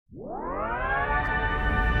Hey,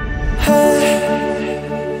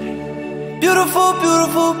 beautiful,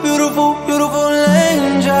 beautiful, beautiful, beautiful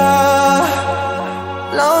angel.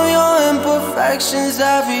 Love your imperfections,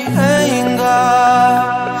 every anger.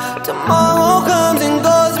 Tomorrow comes and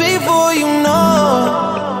goes before you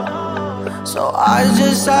know. So I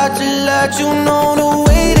just had to let you know the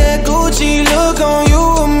way that Gucci look on you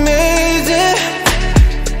amazing.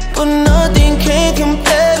 But nothing can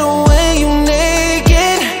compare the way you naked.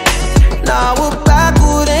 Now we're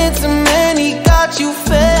backward into many, got you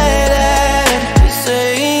faded. You're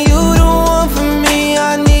saying you the one for me,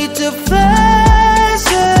 I need to face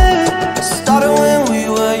it. Started when we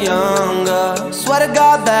were younger, swear to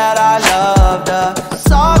God that I loved her.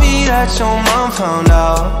 Sorry that your mom found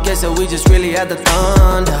out, guess that we just really had the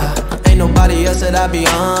thunder. Ain't nobody else that I be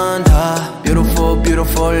under. Beautiful,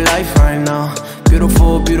 beautiful life right now.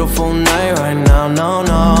 Beautiful, beautiful night right now. No,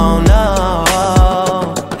 no, no.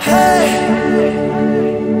 Hey,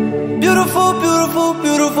 beautiful, beautiful,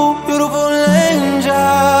 beautiful, beautiful angel.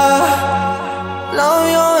 Love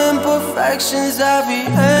your imperfections, every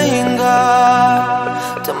anger.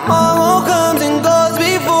 Tomorrow comes and goes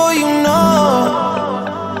before you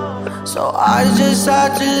know. So I just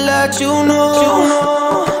had to let you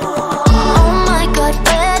know. Oh my God,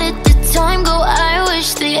 where did the time go? I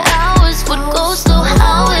wish the hours would go slow.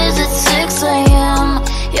 How is it 6 a.m.?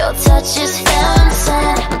 Your touch is heaven.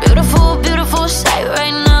 Beautiful, beautiful sight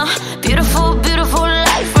right now. Beautiful, beautiful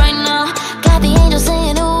life right now. Got the angels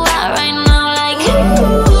saying ooh ah right now, like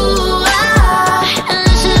ooh ah. And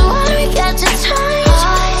this is why we got to touch.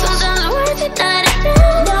 Sometimes it's worth it night and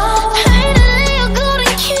day. Pain to lay a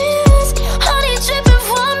golden kiss, honey dripping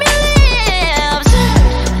from your lips.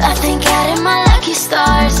 I thank God in my lucky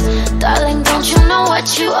stars, darling. Don't you know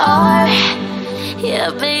what you are? Yeah,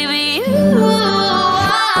 baby, you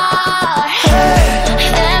are.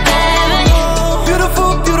 Yeah, baby.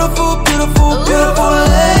 Beautiful, beautiful, beautiful, beautiful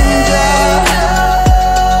angel.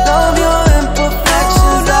 Love your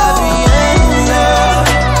imperfections, every anger.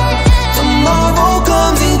 Tomorrow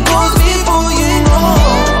comes and goes before you know.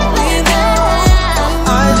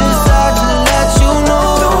 I just had to let you know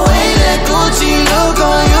the way that Gucci look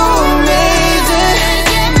on you amazing.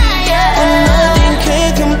 And nothing can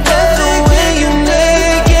compare the way you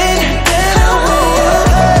naked.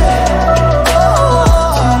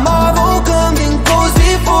 Tomorrow comes and goes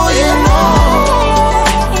before you know.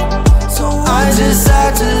 So I just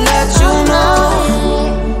had to let you know.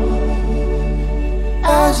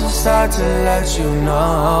 I just had to let you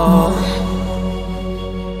know.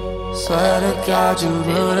 Swear to God, you're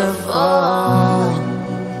beautiful.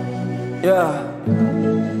 Yeah.